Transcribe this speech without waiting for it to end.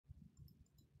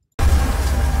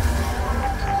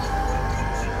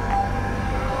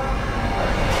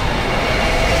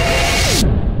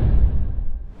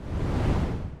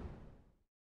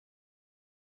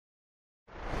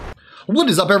What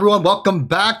is up, everyone? Welcome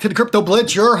back to the Crypto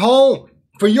Blitz, your home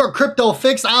for your crypto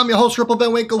fix. I'm your host, Ripple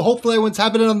Van Winkle. Hopefully everyone's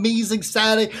having an amazing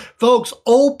Saturday. Folks,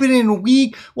 opening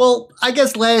week. Well, I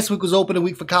guess last week was opening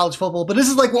week for college football, but this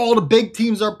is like where all the big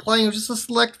teams are playing. It was just a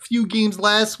select few games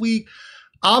last week.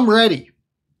 I'm ready.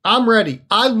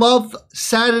 I love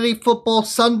Saturday football,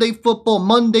 Sunday football,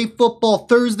 Monday football,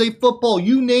 Thursday football.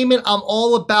 You name it, I'm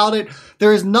all about it.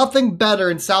 There is nothing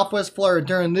better in Southwest Florida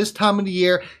during this time of the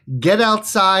year. Get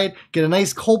outside, get a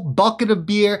nice cold bucket of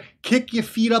beer, kick your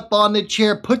feet up on the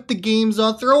chair, put the games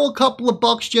on, throw a couple of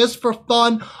bucks just for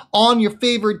fun on your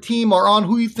favorite team or on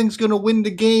who you think's going to win the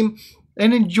game,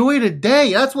 and enjoy the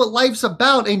day. That's what life's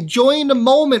about, enjoying the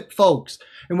moment, folks.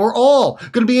 And we're all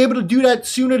going to be able to do that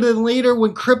sooner than later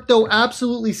when crypto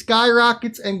absolutely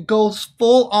skyrockets and goes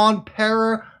full on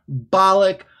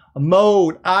parabolic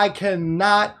mode. I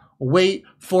cannot wait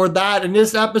for that. In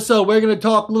this episode, we're going to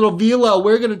talk a little velo.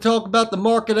 We're going to talk about the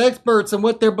market experts and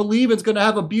what they're believing is going to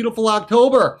have a beautiful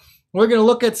October. We're going to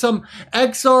look at some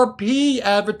XRP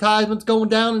advertisements going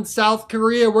down in South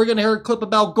Korea. We're going to hear a clip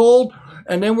about gold.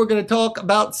 And then we're going to talk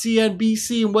about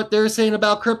CNBC and what they're saying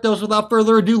about cryptos. Without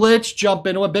further ado, let's jump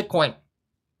into it. Bitcoin,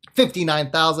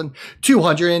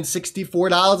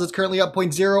 $59,264. It's currently up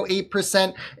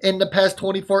 0.08% in the past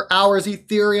 24 hours.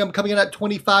 Ethereum coming in at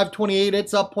 $25.28.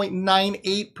 It's up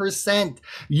 0.98%.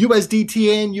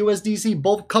 USDT and USDC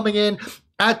both coming in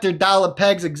at their dollar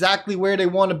pegs, exactly where they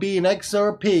want to be. In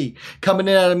XRP coming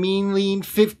in at a mean lean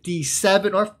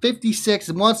 57 or 56.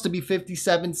 It wants to be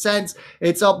 57 cents.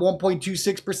 It's up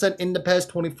 1.26% in the past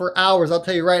 24 hours. I'll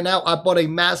tell you right now, I bought a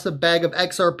massive bag of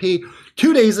XRP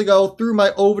 2 days ago through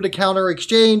my over-the-counter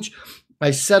exchange.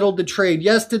 I settled the trade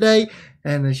yesterday,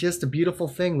 and it's just a beautiful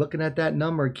thing looking at that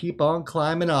number keep on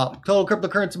climbing up. Total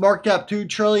cryptocurrency market cap,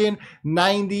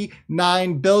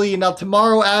 $2.099 trillion. Now,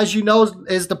 tomorrow, as you know,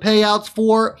 is the payouts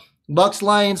for Lux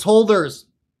Lions holders.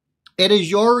 It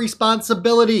is your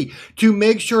responsibility to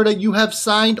make sure that you have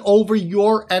signed over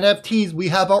your NFTs. We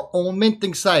have our own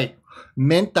minting site,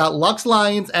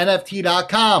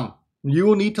 mint.luxlionsnft.com. You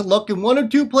will need to look in one or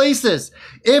two places.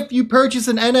 If you purchase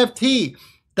an NFT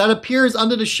that appears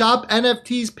under the Shop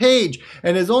NFTs page,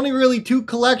 and there's only really two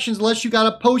collections unless you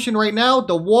got a potion right now,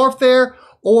 the Warfare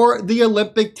or the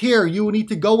Olympic tier. You will need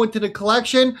to go into the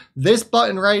collection. This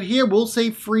button right here will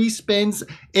say free spins.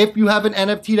 If you have an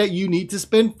NFT that you need to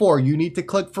spin for, you need to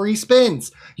click free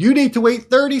spins. You need to wait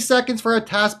 30 seconds for a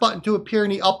task button to appear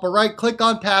in the upper right. Click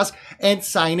on task and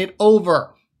sign it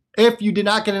over. If you did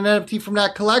not get an NFT from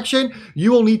that collection,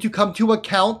 you will need to come to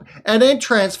account and then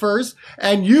transfers,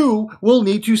 and you will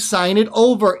need to sign it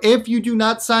over. If you do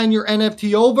not sign your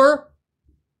NFT over,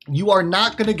 you are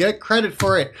not going to get credit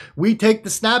for it. We take the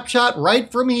snapshot right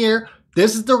from here.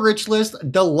 This is the rich list,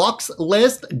 deluxe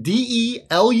list,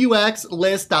 DELUX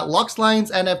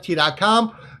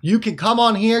list.luxlionsnft.com. You can come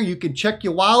on here, you can check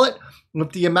your wallet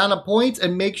with the amount of points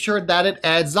and make sure that it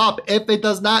adds up. If it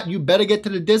does not, you better get to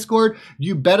the Discord.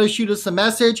 You better shoot us a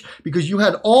message because you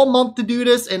had all month to do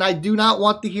this, and I do not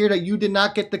want to hear that you did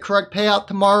not get the correct payout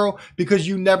tomorrow because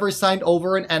you never signed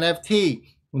over an NFT.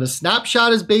 The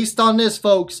snapshot is based on this,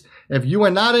 folks. If you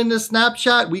are not in the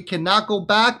snapshot, we cannot go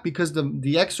back because the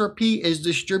XRP is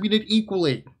distributed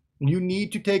equally. You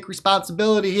need to take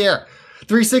responsibility here.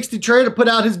 360 Trader put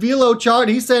out his Velo chart.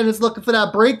 He's saying it's looking for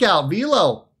that breakout.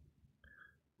 Velo.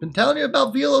 Been telling you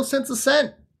about Velo since a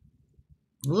cent.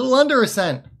 A little under a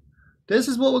cent. This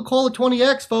is what we call a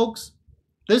 20x, folks.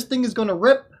 This thing is going to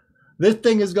rip. This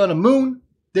thing is going to moon.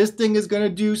 This thing is going to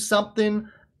do something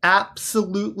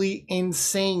absolutely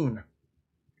insane.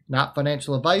 Not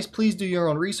financial advice. Please do your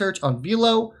own research on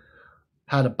Velo.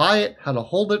 How to buy it, how to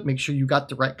hold it. Make sure you got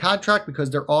the right contract because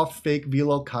there are fake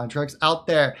Velo contracts out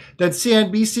there. Then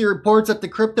CNBC reports that the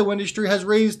crypto industry has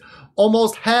raised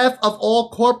almost half of all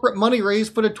corporate money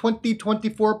raised for the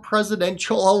 2024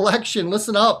 presidential election.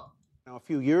 Listen up. Now, a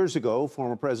few years ago,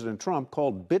 former President Trump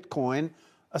called Bitcoin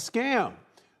a scam.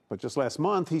 But just last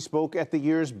month, he spoke at the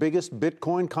year's biggest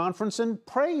Bitcoin conference and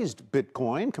praised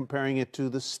Bitcoin, comparing it to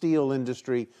the steel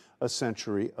industry a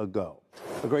century ago.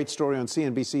 A great story on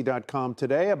CNBC.com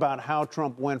today about how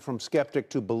Trump went from skeptic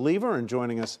to believer. And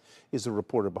joining us is the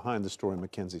reporter behind the story,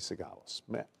 Mackenzie Sigalis.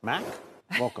 Mac,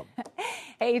 welcome.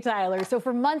 Hey, Tyler. So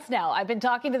for months now, I've been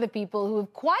talking to the people who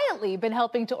have quietly been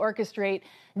helping to orchestrate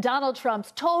Donald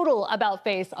Trump's total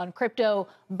about-face on crypto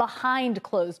behind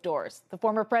closed doors. The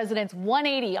former president's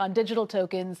 180 on digital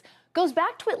tokens goes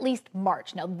back to at least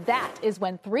March. Now, that is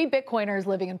when 3 Bitcoiners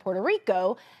living in Puerto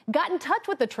Rico got in touch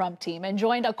with the Trump team and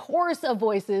joined a chorus of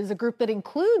voices, a group that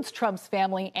includes Trump's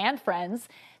family and friends,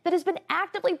 that has been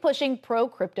actively pushing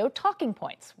pro-crypto talking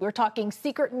points. We're talking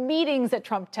secret meetings at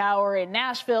Trump Tower in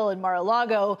Nashville and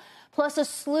Mar-a-Lago, plus a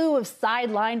slew of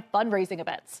sideline fundraising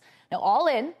events. Now, all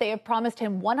in, they have promised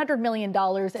him $100 million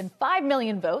and 5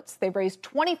 million votes. They've raised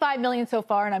 $25 million so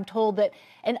far, and I'm told that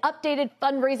an updated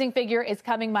fundraising figure is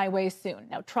coming my way soon.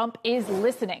 Now, Trump is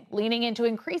listening, leaning into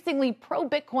increasingly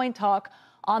pro-Bitcoin talk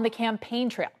on the campaign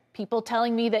trail. People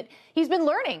telling me that he's been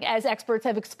learning as experts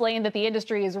have explained that the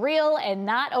industry is real and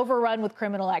not overrun with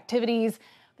criminal activities.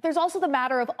 But there's also the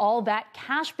matter of all that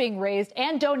cash being raised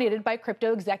and donated by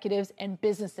crypto executives and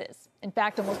businesses. In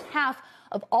fact, almost half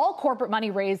of all corporate money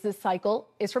raised this cycle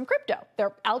is from crypto.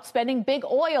 They're outspending big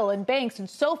oil and banks, and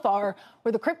so far,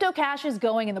 where the crypto cash is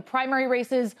going in the primary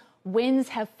races, wins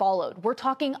have followed. We're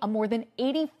talking a more than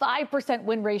 85%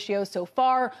 win ratio so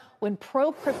far when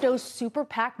pro-crypto super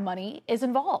PAC money is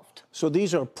involved. So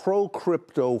these are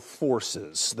pro-crypto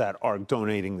forces that are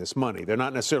donating this money. They're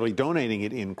not necessarily donating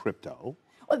it in crypto.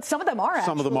 Well, some of them are, actually.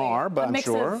 Some of them are, but I'm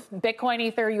sure. A mix of Bitcoin,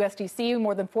 Ether, USDC,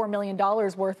 more than $4 million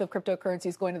worth of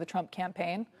cryptocurrencies going to the Trump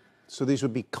campaign. So these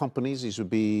would be companies, these would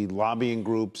be lobbying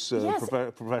groups, Yes.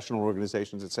 professional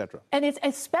organizations, et cetera. And it's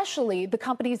especially the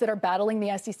companies that are battling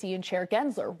the SEC and Chair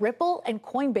Gensler. Ripple and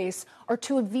Coinbase are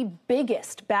two of the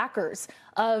biggest backers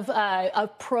of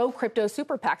pro-crypto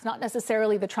super PACs, not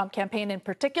necessarily the Trump campaign in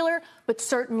particular, but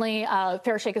certainly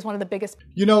Fairshake is one of the biggest.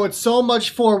 You know, it's so much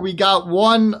for we got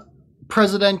one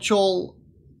presidential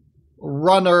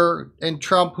runner in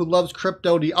Trump who loves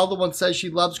crypto. The other one says she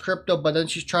loves crypto, but then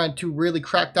she's trying to really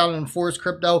crack down and enforce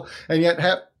crypto, and yet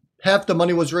half the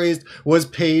money was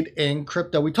paid in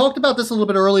crypto. We talked about this a little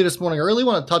bit early this morning. I really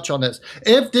want to touch on this.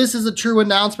 If this is a true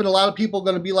announcement, a lot of people are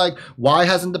going to be like, why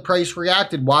hasn't the price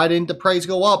reacted? Why didn't the price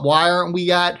go up? Why aren't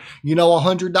we at, you know,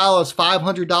 $100,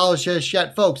 $500 just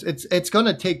yet? Folks, it's going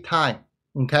to take time,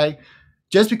 okay?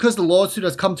 Just because the lawsuit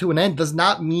has come to an end does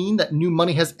not mean that new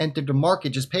money has entered the market.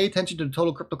 Just pay attention to the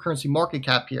total cryptocurrency market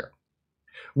cap here.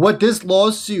 What this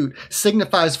lawsuit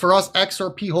signifies for us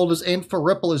XRP holders and for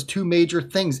Ripple is two major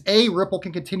things. A, Ripple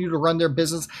can continue to run their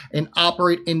business and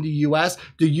operate in the U.S.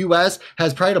 The U.S.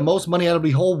 has probably the most money out of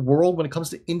the whole world when it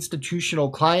comes to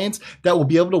institutional clients that will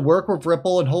be able to work with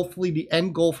Ripple, and hopefully the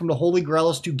end goal from the Holy Grail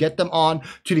is to get them on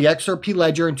to the XRP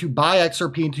ledger and to buy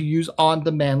XRP and to use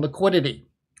on-demand liquidity.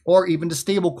 Or even the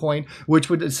stable coin, which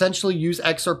would essentially use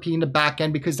XRP in the back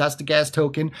end because that's the gas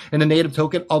token and the native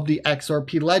token of the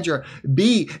XRP ledger.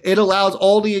 B, it allows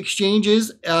all the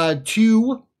exchanges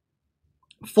to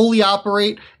fully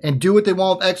operate and do what they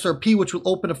want with XRP, which will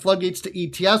open the floodgates to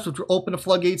ETFs, which will open the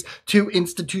floodgates to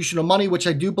institutional money, which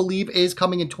I do believe is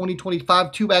coming in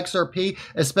 2025 to XRP,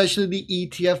 especially the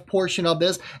ETF portion of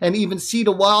this. And even see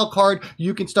the wild card,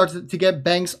 you can start to get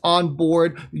banks on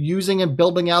board using and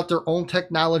building out their own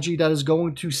technology that is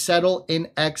going to settle in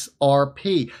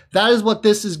XRP. That is what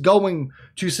this is going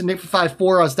to signify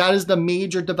for us. That is the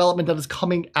major development that is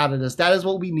coming out of this. That is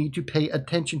what we need to pay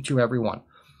attention to, everyone.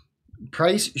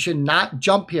 Price should not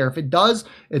jump here. If it does,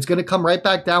 it's going to come right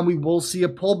back down. We will see a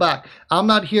pullback. I'm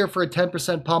not here for a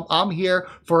 10% pump. I'm here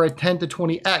for a 10 to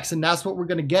 20x, and that's what we're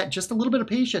going to get. Just a little bit of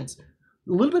patience.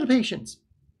 A little bit of patience.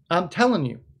 I'm telling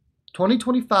you,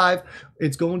 2025,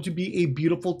 it's going to be a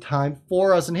beautiful time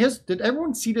for us. And did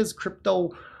everyone see this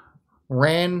crypto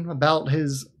ran about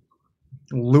his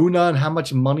Luna and how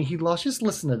much money he lost? Just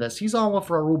listen to this. He's on one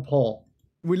for a RuPaul.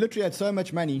 We literally had so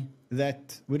much money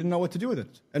that we didn't know what to do with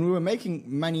it. And we were making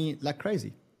money like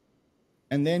crazy.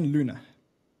 And then Luna.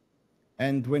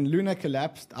 And when Luna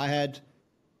collapsed, I had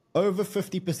over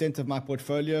 50% of my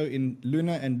portfolio in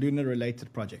Luna and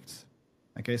Luna-related projects.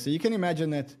 Okay, so you can imagine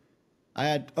that I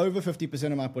had over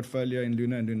 50% of my portfolio in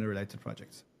Luna and Luna-related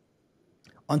projects.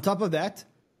 On top of that,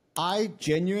 I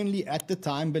genuinely at the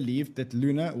time believed that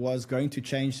Luna was going to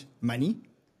change money.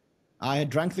 I had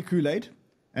drank the Kool-Aid.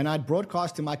 And I'd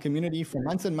broadcast to my community for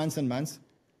months and months and months,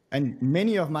 and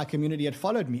many of my community had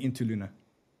followed me into Luna.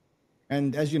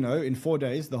 And as you know, in 4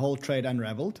 days, the whole trade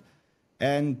unraveled,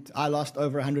 and I lost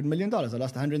over $100 million. I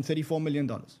lost $134 million.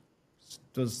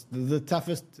 It was the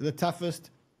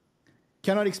toughest.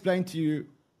 Cannot explain to you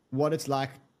what it's like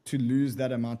to lose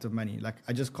that amount of money. Like,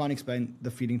 I just can't explain the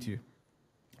feeling to you.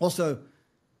 Also,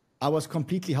 I was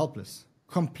completely helpless.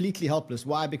 Completely helpless.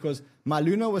 Why? Because my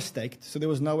Luna was staked, so there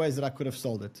was no ways that I could have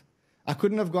sold it. I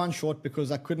couldn't have gone short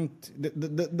because I couldn't.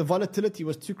 The volatility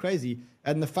was too crazy,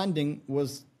 and the funding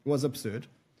was absurd.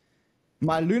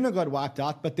 My Luna got wiped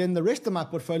out, but then the rest of my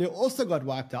portfolio also got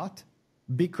wiped out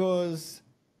because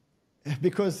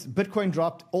Bitcoin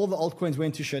dropped, all the altcoins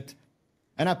went to shit,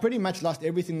 and I pretty much lost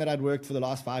everything that I'd worked for the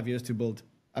last 5 years to build.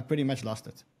 I pretty much lost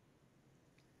it.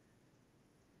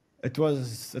 It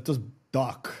was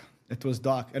dark. It was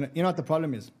dark. And you know what the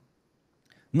problem is?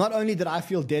 Not only did I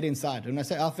feel dead inside, when I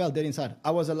say I felt dead inside,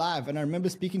 I was alive. And I remember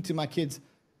speaking to my kids,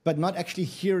 but not actually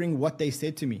hearing what they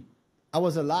said to me. I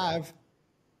was alive,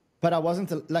 but I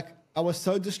wasn't, like, I was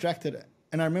so distracted.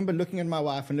 And I remember looking at my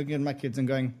wife and looking at my kids and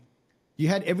going, you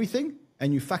had everything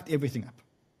and you fucked everything up.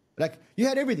 Like, you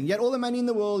had everything. You had all the money in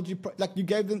the world. You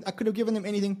gave them, I could have given them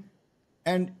anything.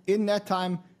 And in that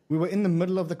time, we were in the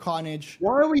middle of the carnage.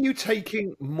 Why were you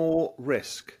taking more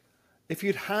risk? If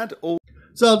you'd had all...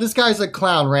 So this guy's a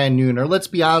clown, Rand Nooner. Let's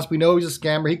be honest. We know he's a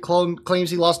scammer. He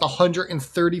claims he lost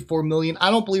 $134 million.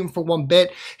 I don't believe him for one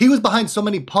bit. He was behind so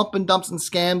many pump and dumps and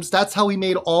scams. That's how he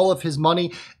made all of his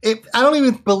money. I don't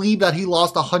even believe that he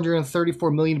lost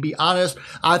 $134 million, to be honest.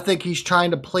 I think he's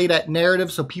trying to play that narrative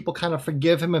so people kind of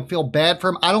forgive him and feel bad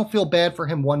for him. I don't feel bad for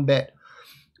him one bit.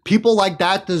 People like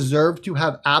that deserve to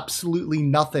have absolutely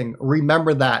nothing.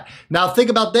 Remember that. Now think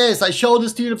about this. I showed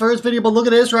this to you in the first video, but look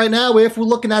at this right now. If we're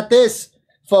looking at this,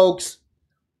 folks,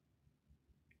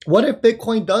 what if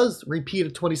Bitcoin does repeat a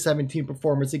 2017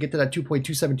 performance and get to that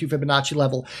 2.272 Fibonacci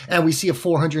level and we see a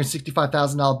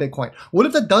 $465,000 Bitcoin? What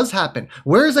if that does happen?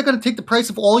 Where is that going to take the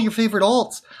price of all your favorite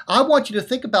alts? I want you to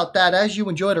think about that as you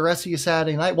enjoy the rest of your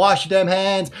Saturday night. Wash your damn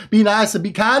hands, be nice and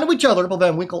be kind to each other. Ripple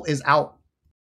Van Winkle is out.